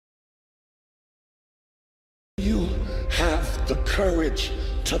courage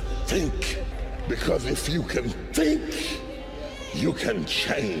to think. Because if you can think, you can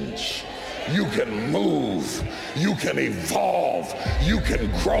change. You can move, you can evolve, you can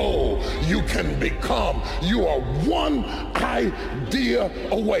grow, you can become. You are one idea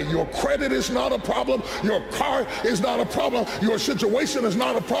away. Your credit is not a problem. Your car is not a problem. Your situation is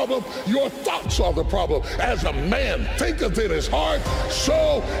not a problem. Your thoughts are the problem. As a man thinketh in his heart,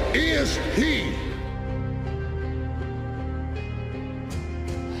 so is he.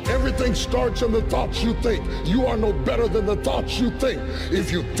 Everything starts in the thoughts you think. You are no better than the thoughts you think. If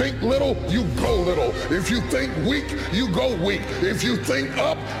you think little, you go little. If you think weak, you go weak. If you think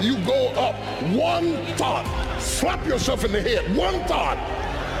up, you go up. One thought. Slap yourself in the head. One thought.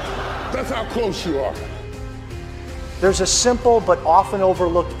 That's how close you are. There's a simple but often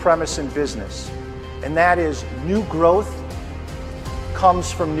overlooked premise in business, and that is new growth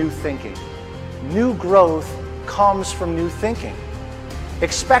comes from new thinking. New growth comes from new thinking.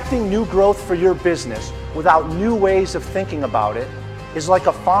 Expecting new growth for your business without new ways of thinking about it is like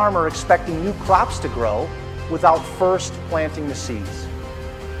a farmer expecting new crops to grow without first planting the seeds.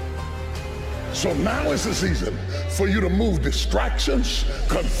 So now is the season for you to move distractions,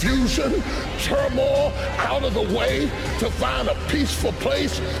 confusion, turmoil out of the way to find a peaceful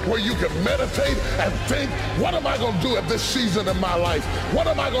place where you can meditate and think, what am I going to do at this season in my life? What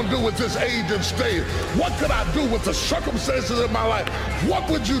am I going to do with this age and stage? What could I do with the circumstances in my life? What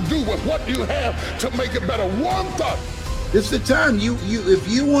would you do with what you have to make it better? One thought. It's the time if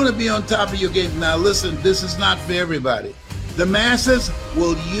you want to be on top of your game. Now listen, this is not for everybody. The masses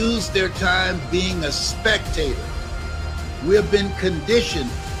will use their time being a spectator. We have been conditioned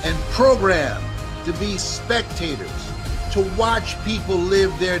and programmed to be spectators, to watch people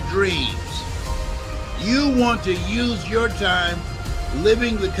live their dreams. You want to use your time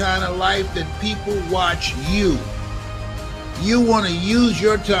living the kind of life that people watch you. You want to use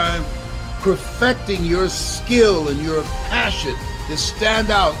your time perfecting your skill and your passion to stand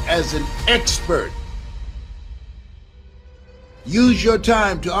out as an expert. Use your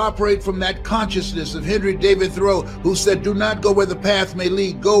time to operate from that consciousness of Henry David Thoreau, who said, do not go where the path may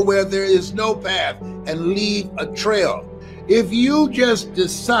lead, go where there is no path and leave a trail. If you just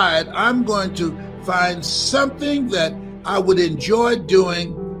decide, I'm going to find something that I would enjoy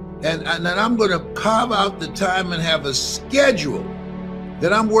doing, and then I'm going to carve out the time and have a schedule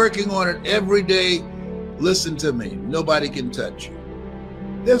that I'm working on it every day, listen to me, nobody can touch you.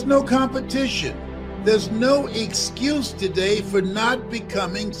 There's no competition. There's no excuse today for not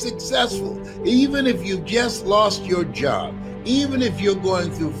becoming successful. Even if you just lost your job, even if you're going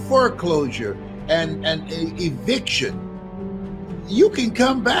through foreclosure and eviction, you can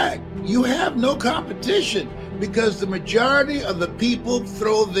come back. You have no competition because the majority of the people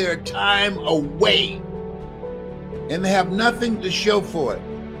throw their time away and they have nothing to show for it.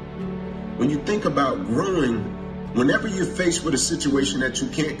 When you think about growing, whenever you're faced with a situation that you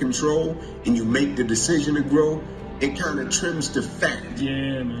can't control and you make the decision to grow, it kind of trims the fat,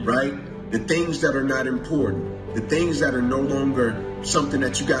 right? The things that are not important, the things that are no longer something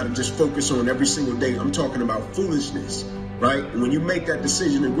that you got to just focus on every single day. I'm talking about foolishness, right? And when you make that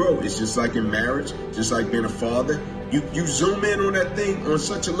decision to grow, it's just like in marriage, just like being a father. You zoom in on that thing on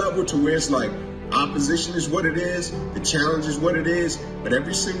such a level to where it's like, opposition is what it is, the challenge is what it is, but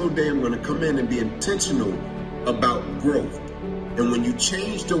every single day I'm going to come in and be intentional about growth. And when you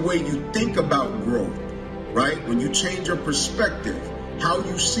change the way you think about growth, right? When you change your perspective, how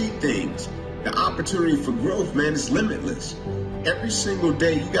you see things, the opportunity for growth, man, is limitless. Every single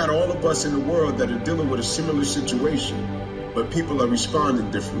day, you got all of us in the world that are dealing with a similar situation, but people are responding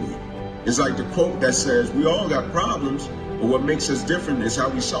differently. It's like the quote that says, we all got problems, but what makes us different is how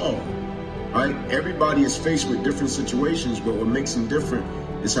we solve them, right? Everybody is faced with different situations, but what makes them different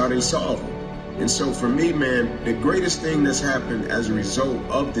is how they solve them. And so for me, man, the greatest thing that's happened as a result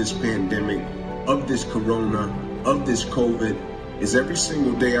of this pandemic, of this corona, of this COVID, is every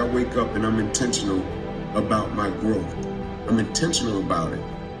single day I wake up and I'm intentional about my growth. I'm intentional about it.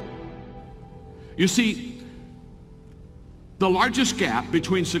 You see, the largest gap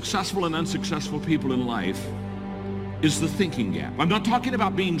between successful and unsuccessful people in life is the thinking gap. I'm not talking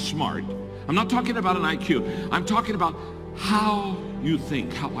about being smart. I'm not talking about an IQ. I'm talking about how you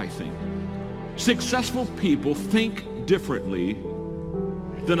think, how I think. Successful people think differently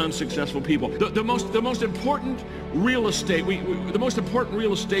than unsuccessful people. The most important real estate, the most important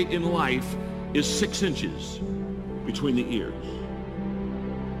real estate in life is 6 inches between the ears.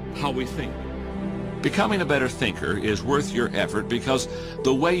 How we think. Becoming a better thinker is worth your effort because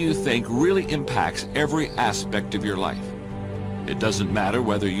the way you think really impacts every aspect of your life. It doesn't matter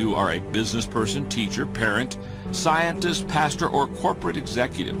whether you are a business person, teacher, parent, scientist, pastor, or corporate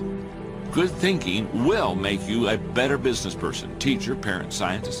executive. Good thinking will make you a better business person, teacher, parent,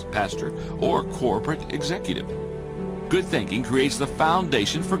 scientist, pastor, or corporate executive. Good thinking creates the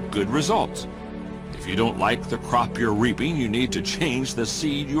foundation for good results. If you don't like the crop you're reaping, you need to change the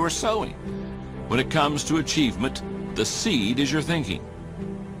seed you're sowing. When it comes to achievement, the seed is your thinking.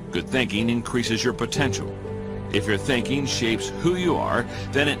 Good thinking increases your potential. If your thinking shapes who you are,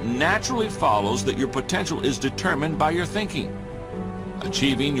 then it naturally follows that your potential is determined by your thinking.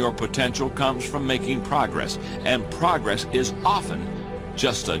 Achieving your potential comes from making progress, and progress is often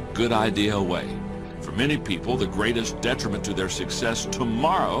just a good idea away. For many people, the greatest detriment to their success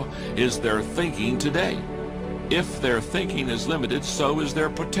tomorrow is their thinking today. If their thinking is limited, so is their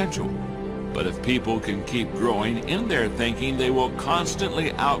potential. But if people can keep growing in their thinking, they will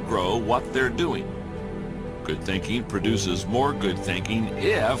constantly outgrow what they're doing. Good thinking produces more good thinking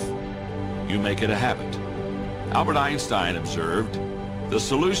if you make it a habit. Albert Einstein observed, "The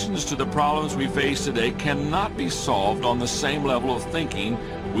solutions to the problems we face today cannot be solved on the same level of thinking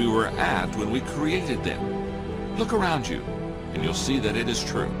we were at when we created them." Look around you, and you'll see that it is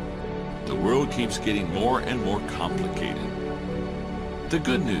true. The world keeps getting more and more complicated. The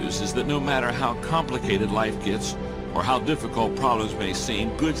good news is that no matter how complicated life gets or how difficult problems may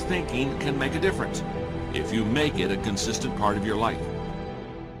seem, good thinking can make a difference if you make it a consistent part of your life.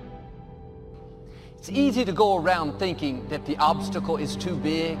 It's easy to go around thinking that the obstacle is too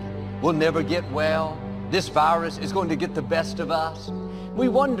big, we'll never get well, this virus is going to get the best of us. We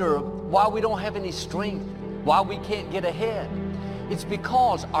wonder why we don't have any strength, why we can't get ahead. It's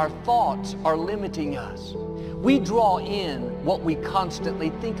because our thoughts are limiting us. We draw in what we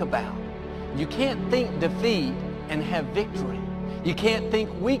constantly think about. You can't think defeat and have victory. You can't think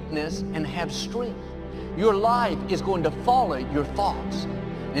weakness and have strength. Your life is going to follow your thoughts.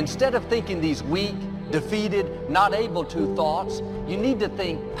 Instead of thinking these weak, defeated, not able to thoughts, you need to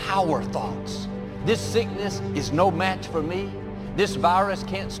think power thoughts. This sickness is no match for me. This virus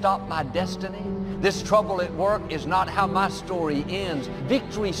can't stop my destiny. This trouble at work is not how my story ends.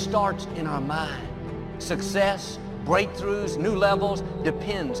 Victory starts in our mind. Success, breakthroughs, new levels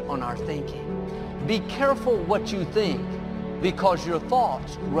depends on our thinking. Be careful what you think because your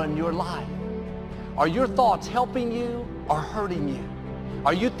thoughts run your life. Are your thoughts helping you or hurting you?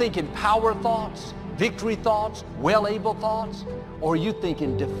 Are you thinking power thoughts, victory thoughts, well-able thoughts? Or are you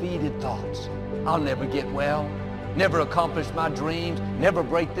thinking defeated thoughts? I'll never get well, never accomplish my dreams, never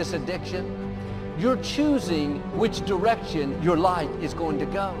break this addiction. You're choosing which direction your life is going to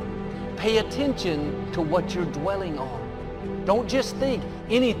go. Pay attention to what you're dwelling on. Don't just think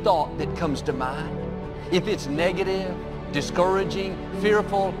any thought that comes to mind. If it's negative, discouraging,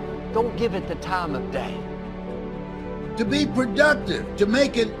 fearful, don't give it the time of day. To be productive, to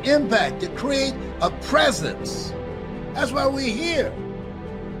make an impact, to create a presence. That's why we're here.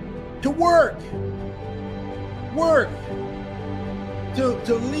 To work.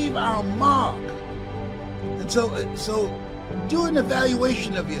 To leave our mark. And so do an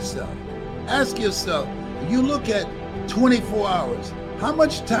evaluation of yourself. Ask yourself, you look at 24 hours, how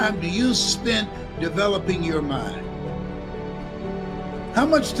much time do you spend developing your mind? How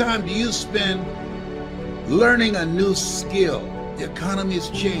much time do you spend learning a new skill? The economy has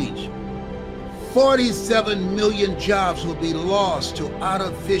changed. 47 million jobs will be lost to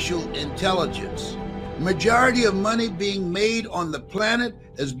artificial intelligence. Majority of money being made on the planet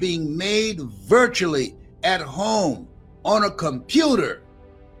is being made virtually at home on a computer.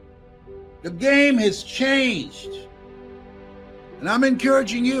 The game has changed. And I'm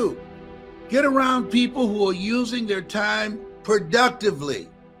encouraging you, get around people who are using their time productively,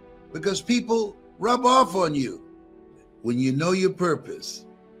 because people rub off on you. When you know your purpose,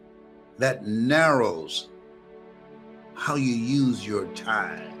 that narrows how you use your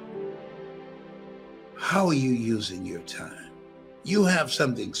time. How are you using your time? You have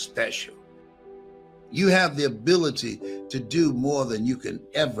something special. You have the ability to do more than you can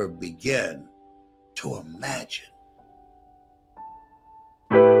ever begin to imagine.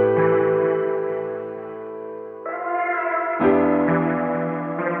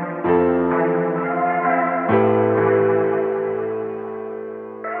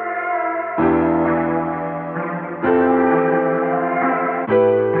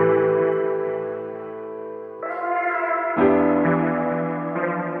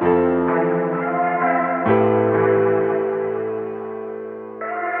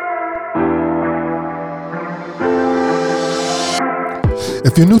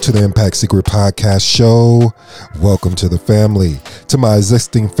 If you're new to the Impact Secret Podcast show, welcome to the family. To my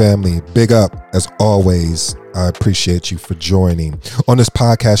existing family, big up as always. I appreciate you for joining. On this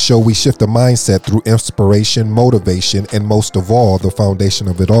podcast show, we shift the mindset through inspiration, motivation, and most of all, the foundation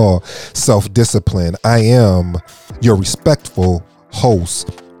of it all, self-discipline. I am your respectful host,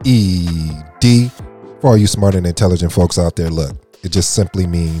 ED. For all you smart and intelligent folks out there, look, it just simply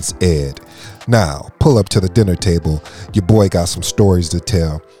means Ed. Now, pull up to the dinner table. Your boy got some stories to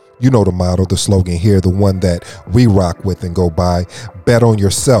tell. You know the motto, the slogan here, the one that we rock with and go by. Bet on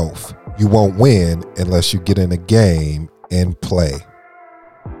yourself. You won't win unless you get in a game and play.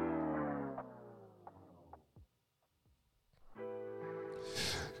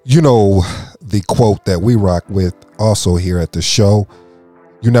 You know the quote that we rock with also here at the show.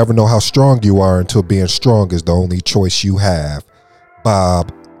 You never know how strong you are until being strong is the only choice you have.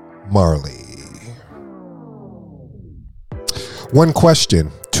 Bob Marley. One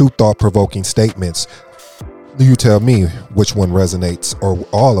question, two thought-provoking statements. You tell me which one resonates or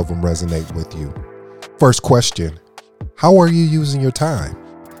all of them resonate with you. First question, how are you using your time?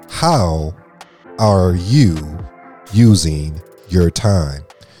 How are you using your time?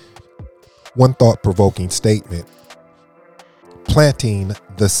 One thought-provoking statement, planting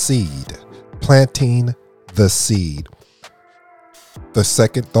the seed. Planting the seed. The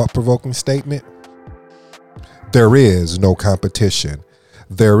second thought-provoking statement, there is no competition.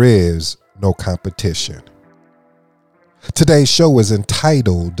 There is no competition. Today's show is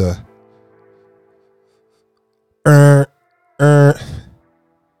entitled That's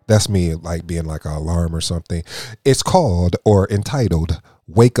me like being like an alarm or something. It's called or entitled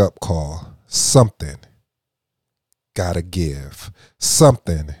Wake Up Call. Something gotta give.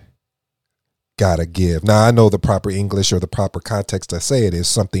 Something gotta give. Now, I know the proper English or the proper context to say it is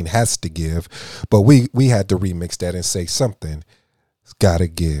something has to give, but we had to remix that and say something gotta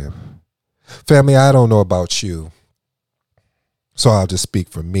give. Family, I don't know about you, so I'll just speak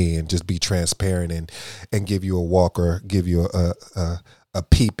for me and just be transparent and give you a walk or give you a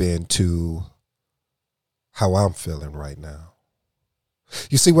peep into how I'm feeling right now.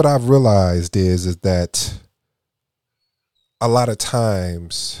 You see, what I've realized is that a lot of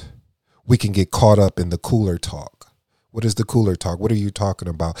times we can get caught up in the cooler talk. What is the cooler talk? What are you talking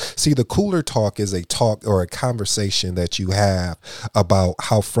about? See, the cooler talk is a talk or a conversation that you have about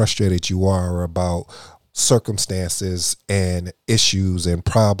how frustrated you are about circumstances and issues and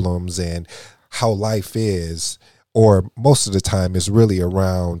problems and how life is, or most of the time is really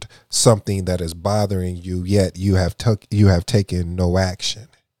around something that is bothering you, yet you have taken no action.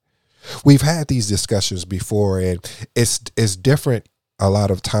 We've had these discussions before, and it's different a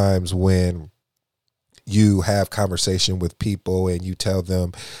lot of times when you have conversation with people and you tell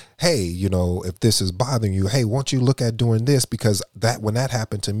them, hey, you know, if this is bothering you, hey, won't you look at doing this? Because when that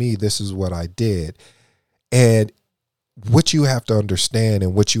happened to me, this is what I did. And what you have to understand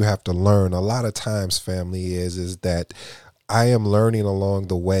and what you have to learn a lot of times, family, is that I am learning along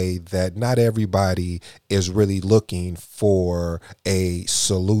the way that not everybody is really looking for a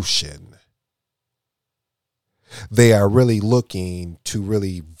solution. They are really looking to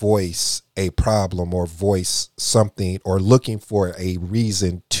really voice a problem or voice something, or looking for a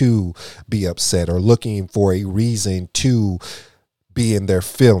reason to be upset, or looking for a reason to be in their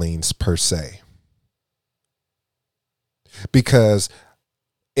feelings per se. Because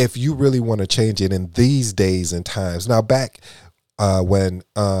if you really want to change it in these days and times, now back when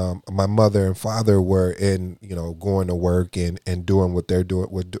my mother and father were in, you know, going to work and doing what they're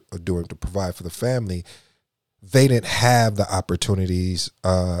doing to provide for the family, they didn't have the opportunities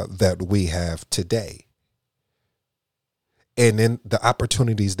that we have today. And then the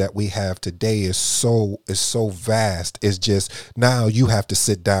opportunities that we have today is so vast. It's just now you have to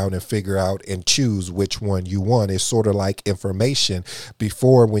sit down and figure out and choose which one you want. It's sort of like information.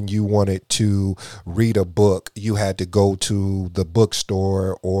 Before, when you wanted to read a book, you had to go to the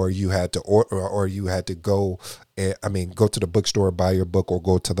bookstore, or you had to or you had to go to the bookstore, buy your book, or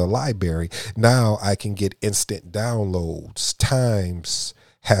go to the library. Now I can get instant downloads. Times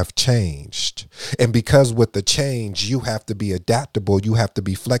have changed. And because with the change, you have to be adaptable, you have to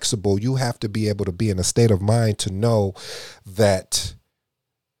be flexible, you have to be able to be in a state of mind to know that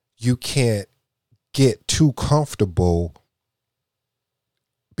you can't get too comfortable,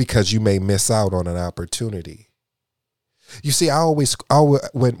 because you may miss out on an opportunity. You see,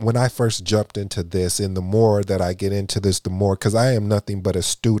 when I first jumped into this, and the more that I get into this, the more, because I am nothing but a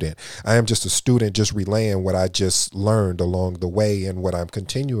student. I am just a student, just relaying what I just learned along the way and what I'm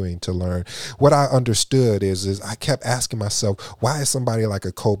continuing to learn. What I understood is I kept asking myself, why is somebody like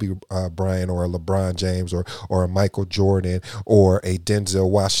a Kobe Bryant or a LeBron James or a Michael Jordan or a Denzel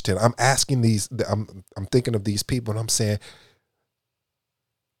Washington? I'm asking I'm thinking of these people, and I'm saying,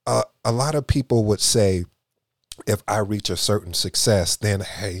 a lot of people would say, if I reach a certain success, then,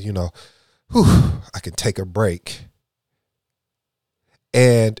 hey, I can take a break.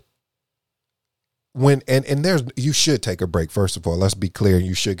 And you should take a break. First of all, let's be clear.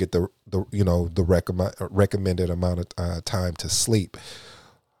 You should get the recommended amount of time to sleep.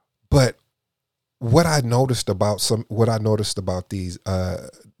 But what I noticed about these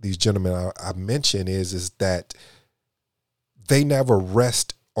gentlemen I mentioned is that they never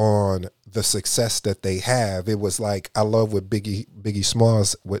rest on the success that they have. It was like, I love what Biggie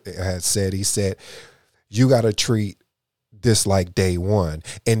Smalls had said. He said, you got to treat this like day one.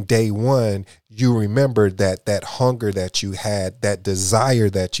 And day one, you remember that hunger that you had, that desire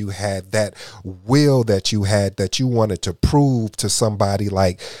that you had, that will that you had, that you wanted to prove to somebody,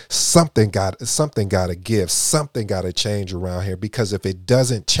 like something got to give, something got to change around here, because if it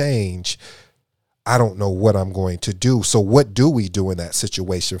doesn't change, I don't know what I'm going to do. So what do we do in that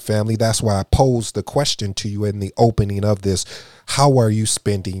situation, family? That's why I posed the question to you in the opening of this. How are you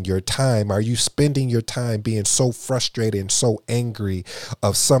spending your time? Are you spending your time being so frustrated and so angry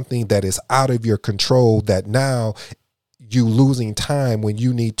of something that is out of your control, that now you losing time when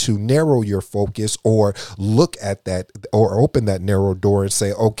you need to narrow your focus, or look at that, or open that narrow door and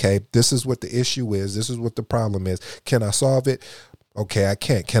say, okay, this is what the issue is. This is what the problem is. Can I solve it? Okay, I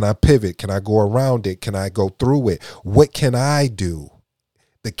can't. Can I pivot? Can I go around it? Can I go through it? What can I do?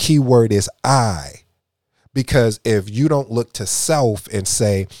 The key word is I. Because if you don't look to self and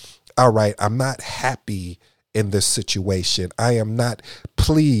say, all right, I'm not happy in this situation, I am not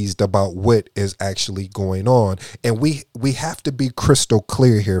pleased about what is actually going on. And we have to be crystal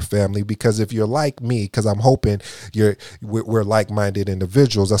clear here, family, because if you're like me, because I'm hoping we're like-minded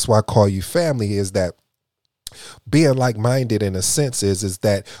individuals, that's why I call you family, is that being like-minded in a sense is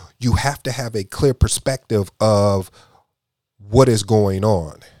that you have to have a clear perspective of what is going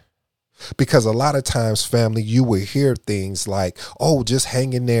on. Because a lot of times, family, you will hear things like, oh, just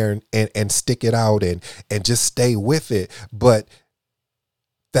hang in there and stick it out and just stay with it. But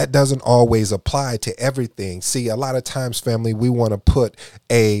that doesn't always apply to everything. See, a lot of times, family, we want to put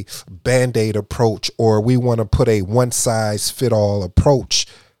a Band-Aid approach, or we want to put a one-size-fit-all approach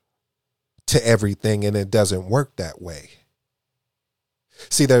to everything, and it doesn't work that way.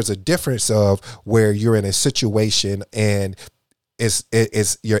 See, there's a difference of where you're in a situation and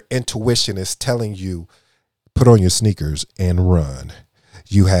it's your intuition is telling you, put on your sneakers and run.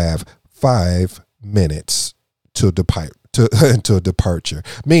 You have 5 minutes to depart. To a departure.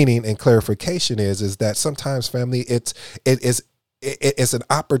 Meaning, and clarification is that sometimes, family, it's an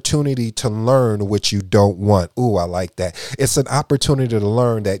opportunity to learn what you don't want. Ooh, I like that. It's an opportunity to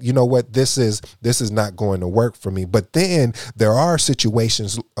learn that, you know what, this is not going to work for me. But then there are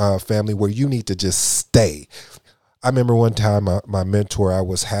situations, family, where you need to just stay. I remember one time my mentor, I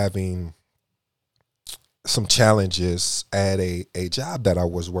was having some challenges at a job that I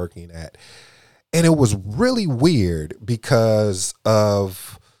was working at. And it was really weird because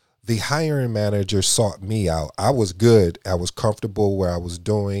of the hiring manager sought me out. I was good. I was comfortable where I was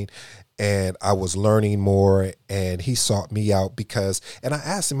doing, and I was learning more, and he sought me out and I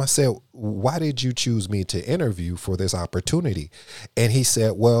asked him, I said, why did you choose me to interview for this opportunity? And he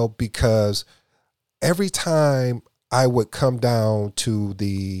said, well, because every time I would come down to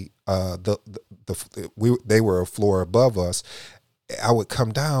they were a floor above us, I would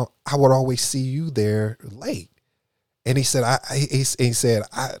come down, I would always see you there late. And he said,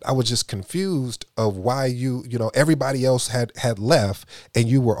 I was just confused of why everybody else had left and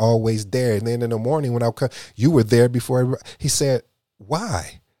you were always there. And then in the morning when I would come, you were there before everybody. He said,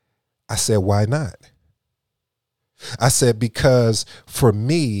 why? I said, why not? I said, because for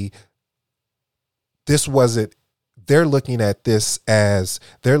me, this wasn't, I'm looking at this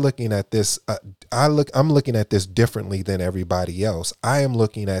differently than everybody else. I am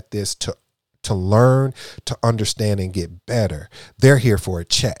looking at this to learn, to understand, and get better. They're here for a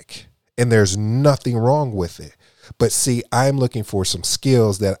check, and there's nothing wrong with it. But see, I'm looking for some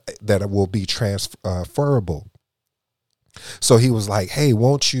skills that will be transferable. So he was like, hey,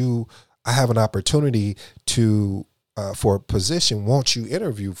 I have an opportunity for a position. Won't you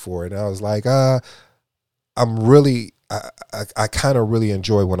interview for it? And I was like, I kind of really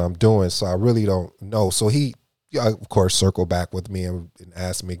enjoy what I'm doing, so I really don't know. So he of course, circled back with me and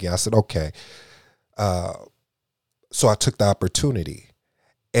asked me again. I said, okay. So I took the opportunity.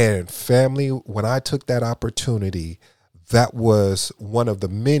 And family, when I took that opportunity, that was one of the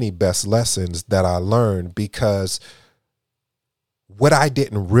many best lessons that I learned, because what I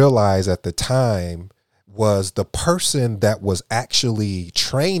didn't realize at the time was the person that was actually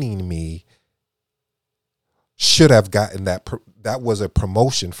training me should have gotten that. That was a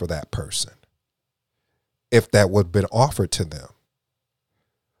promotion for that person if that would have been offered to them.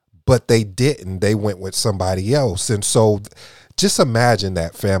 But they didn't. They went with somebody else. And so just imagine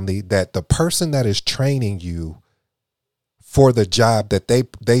that, family, that the person that is training you for the job that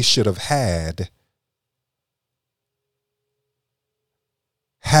they should have had,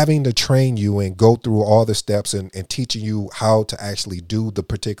 having to train you and go through all the steps and teaching you how to actually do the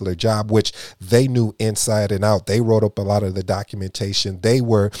particular job, which they knew inside and out. They wrote up a lot of the documentation. They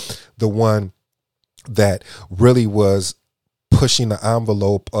were the one that really was pushing the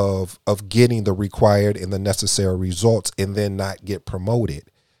envelope of getting the required and the necessary results, and then not get promoted.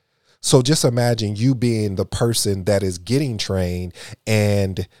 So just imagine you being the person that is getting trained,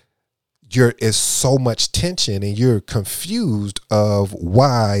 and is so much tension, and you're confused of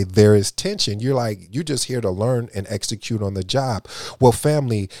why there is tension. You're just here to learn and execute on the job. Well,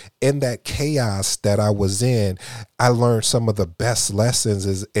 family, in that chaos that I was in, I learned some of the best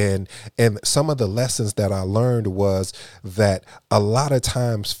lessons and some of the lessons that I learned was that a lot of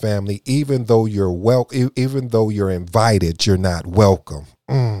times, family, even though you're invited, you're not welcome.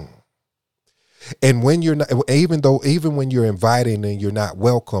 And when you're not, even when you're invited and you're not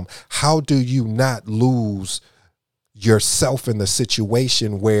welcome, how do you not lose yourself in the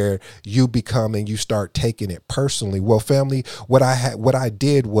situation where you become and you start taking it personally? Well, family, what I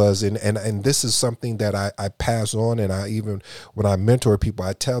did was, and this is something that I pass on, and when I mentor people,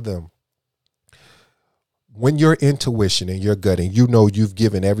 I tell them, when your intuition and your gut, and you've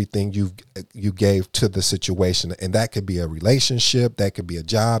given everything you gave to the situation, and that could be a relationship, that could be a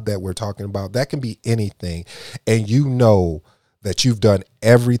job that we're talking about, that can be anything, and you know that you've done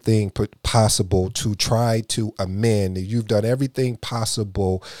everything possible to try to amend, you've done everything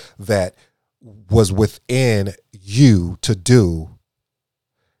possible that was within you to do,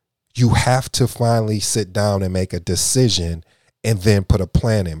 you have to finally sit down and make a decision and then put a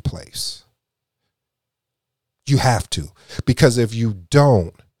plan in place. You have to, because if you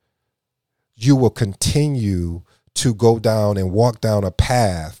don't, you will continue to go down and walk down a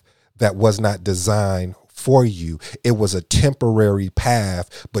path that was not designed for you. It was a temporary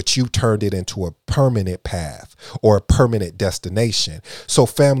path, but you turned it into a permanent path or a permanent destination. So,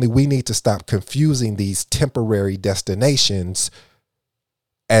 family, we need to stop confusing these temporary destinations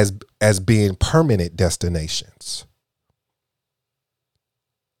as being permanent destinations.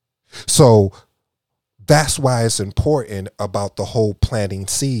 So, that's why it's important about the whole planting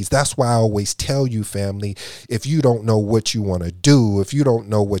seeds. That's why I always tell you, family, if you don't know what you want to do, if you don't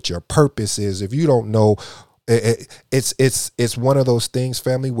know what your purpose is, if you don't know, it's one of those things,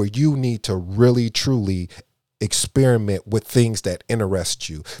 family, where you need to really, truly experiment with things that interest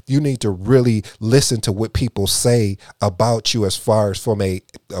you. You need to really listen to what people say about you, as far as from a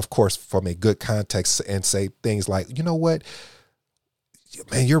good context, and say things like, you know what?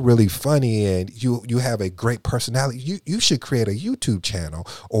 Man, you're really funny, and you have a great personality. You should create a YouTube channel,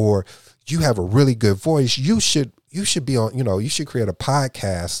 or you have a really good voice. You should be on, you should create a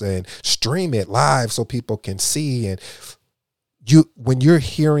podcast and stream it live so people can see. And when you're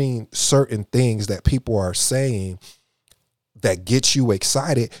hearing certain things that people are saying that gets you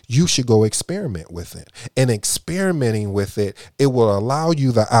excited, you should go experiment with it. And experimenting with it, it will allow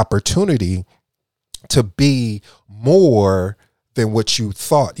you the opportunity to be more than what you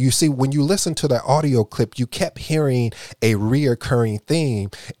thought. You see, when you listen to the audio clip, you kept hearing a reoccurring theme,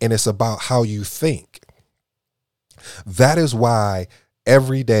 and it's about how you think. That is why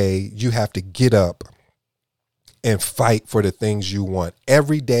every day you have to get up and fight for the things you want.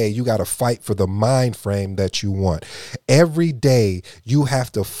 Every day you got to fight for the mind frame that you want. Every day you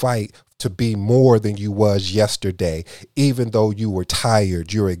have to fight to be more than you was yesterday, even though you were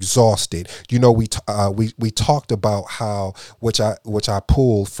tired, you're exhausted. We talked about how, which I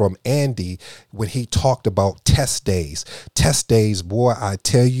pulled from Andy when he talked about test days. Test days, boy, I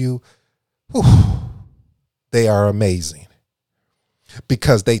tell you, they are amazing,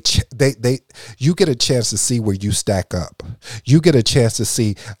 because you get a chance to see where you stack up. You get a chance to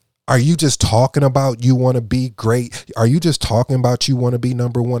see, Are you just talking about you want to be great? Are you just talking about you want to be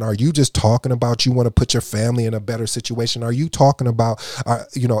number one? Are you just talking about you want to put your family in a better situation? Are you talking about,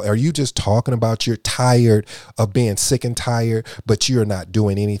 are you just talking about you're tired of being sick and tired, but you're not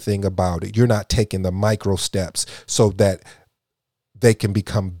doing anything about it? You're not taking the micro steps so that they can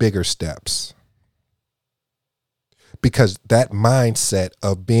become bigger steps. Because that mindset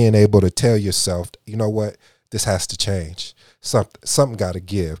of being able to tell yourself, you know what, this has to change. Something got to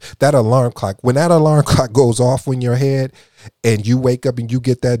give. That alarm clock, when that alarm clock goes off in your head and you wake up and you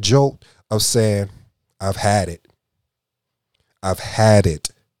get that jolt of saying, I've had it. I've had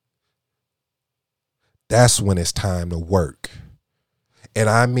it. That's when it's time to work. And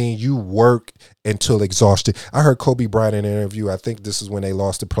I mean, you work until exhausted. I heard Kobe Bryant in an interview. I think this is when they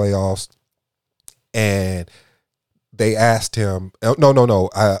lost the playoffs. And they asked him, no.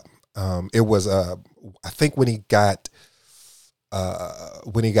 It was, I think when he got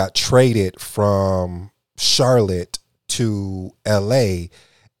traded from Charlotte to LA,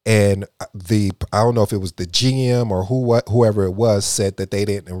 and I don't know if it was the GM or whoever it was, said that they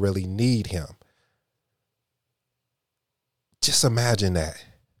didn't really need him. Just imagine that.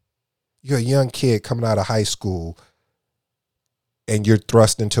 You're a young kid coming out of high school and you're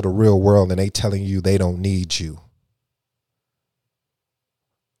thrust into the real world and they telling you they don't need you.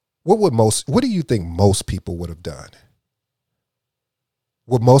 What do you think most people would have done?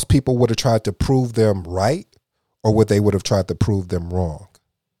 Would most people would have tried to prove them right, or would they would have tried to prove them wrong?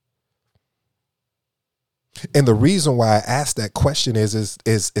 And the reason why I ask that question is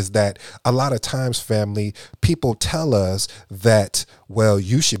that a lot of times, family, people tell us that, well,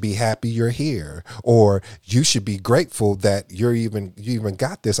 you should be happy you're here, or you should be grateful that you even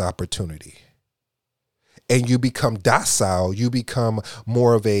got this opportunity. And you become docile. You become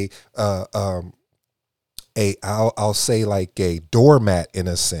more of I'll say like a doormat in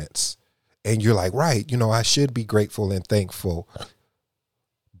a sense. And you're like, right, I should be grateful and thankful.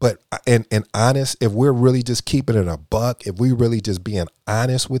 But and honest, if we're really just keeping it a buck, if we really just being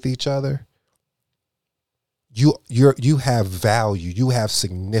honest with each other, you have value. You have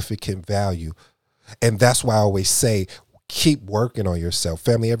significant value. And that's why I always say, keep working on yourself.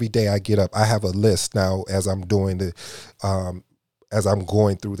 Family, every day I get up, I have a list now as I'm going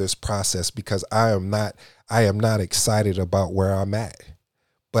through this process, because I am not excited about where I'm at.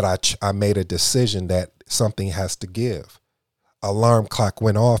 But I made a decision that something has to give. Alarm clock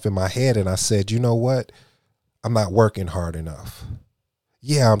went off in my head and I said, you know what? I'm not working hard enough.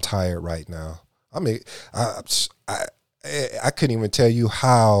 Yeah, I'm tired right now. I mean, I couldn't even tell you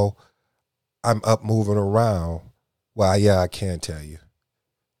how I'm up moving around. Well, yeah, I can tell you.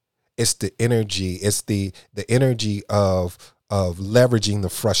 It's the energy. It's the energy of leveraging the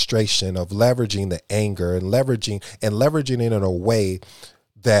frustration, of leveraging the anger, and leveraging it in a way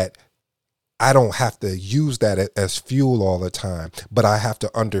that I don't have to use that as fuel all the time, but I have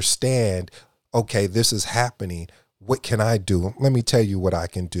to understand, okay, this is happening. What can I do? Let me tell you what I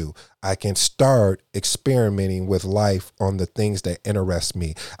can do. I can start experimenting with life on the things that interest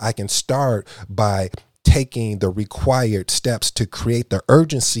me. I can start by taking the required steps to create the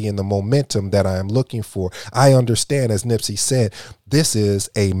urgency and the momentum that I am looking for. I understand, as Nipsey said, this is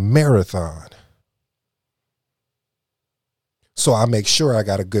a marathon. So I make sure I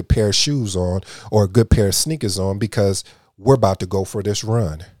got a good pair of shoes on or a good pair of sneakers on, because we're about to go for this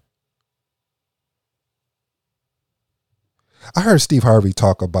run. I heard Steve Harvey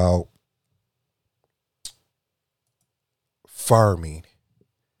talk about farming.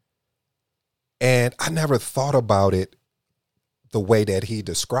 And I never thought about it the way that he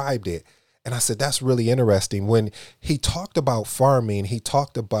described it. And I said, that's really interesting. When he talked about farming, he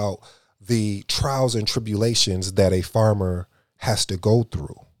talked about the trials and tribulations that a farmer has to go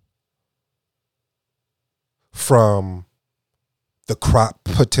through. From the crop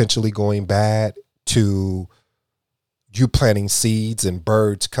potentially going bad to you planting seeds and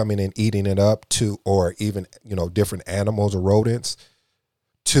birds coming and eating it up, to, or even, different animals or rodents,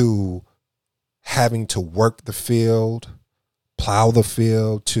 to having to work the field, plow the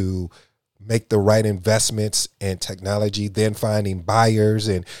field, to make the right investments in technology, then finding buyers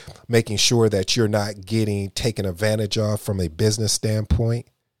and making sure that you're not getting taken advantage of from a business standpoint.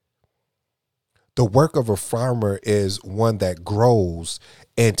 The work of a farmer is one that grows,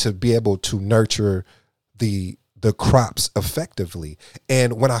 and to be able to nurture the crops effectively.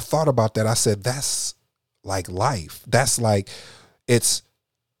 And when I thought about that, I said, that's like life. That's like, it's,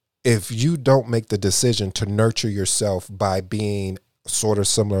 if you don't make the decision to nurture yourself by being sort of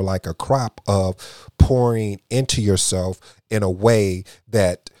similar like a crop, of pouring into yourself in a way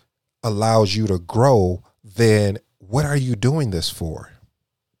that allows you to grow, then what are you doing this for?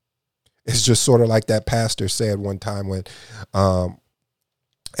 It's just sort of like that pastor said one time when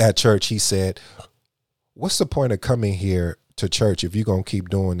at church, he said, what's the point of coming here to church if you're going to keep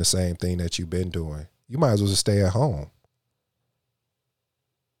doing the same thing that you've been doing? You might as well just stay at home.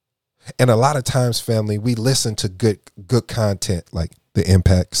 And a lot of times, family, we listen to good content like the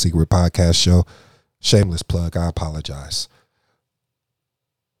Impact Secret Podcast Show. Shameless plug, I apologize.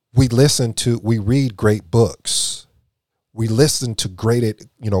 We read great books. We listen to great,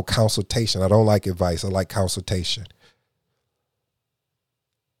 consultation. I don't like advice. I like consultation.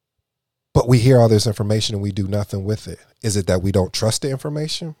 But we hear all this information and we do nothing with it. Is it that we don't trust the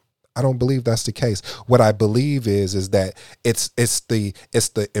information? I don't believe that's the case. What I believe is that it's the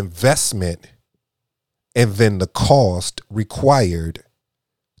investment and then the cost required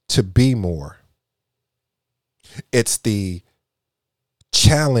to be more. It's the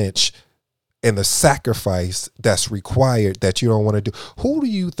challenge and the sacrifice that's required that you don't want to do. Who do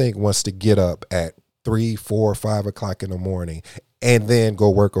you think wants to get up at 3, 4, 5 o'clock in the morning and then go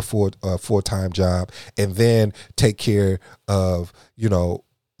work a full-time job and then take care of,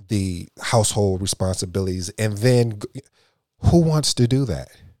 the household responsibilities? And then who wants to do that?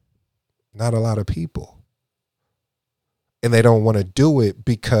 Not a lot of people. And they don't want to do it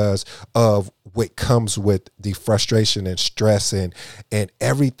because of what comes with the frustration and stress and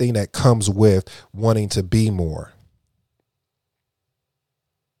everything that comes with wanting to be more.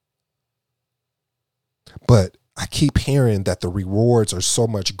 But I keep hearing that the rewards are so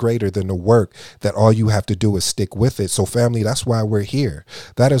much greater than the work that all you have to do is stick with it. So family, that's why we're here.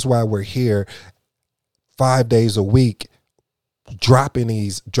 That is why we're here 5 days a week, dropping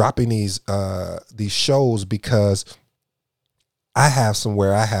these shows, because I have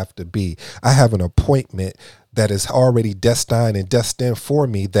somewhere I have to be. I have an appointment that is already destined for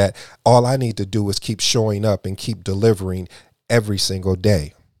me, that all I need to do is keep showing up and keep delivering every single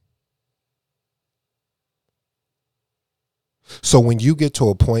day. So when you get to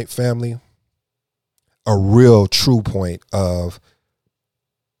a point, family, a real true point of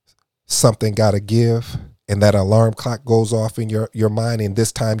something got to give, and that alarm clock goes off in your mind, and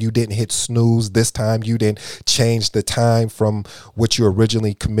this time you didn't hit snooze, this time you didn't change the time from what you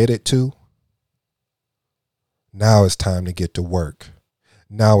originally committed to, now it's time to get to work.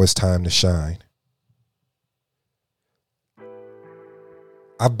 Now it's time to shine.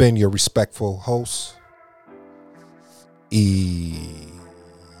 I've been your respectful host, ED,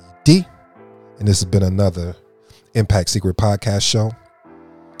 and this has been another Impact Secret Podcast Show.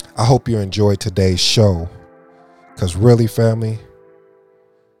 I hope you enjoyed today's show, because really, family,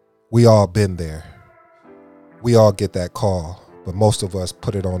 we all been there. We all get that call, but most of us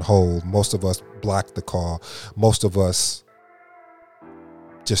put it on hold. Most of us block the call. Most of us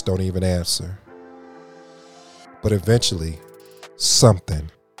just don't even answer. But eventually,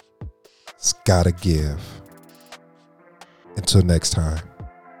 something's got to give. Until next time,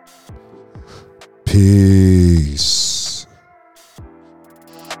 peace.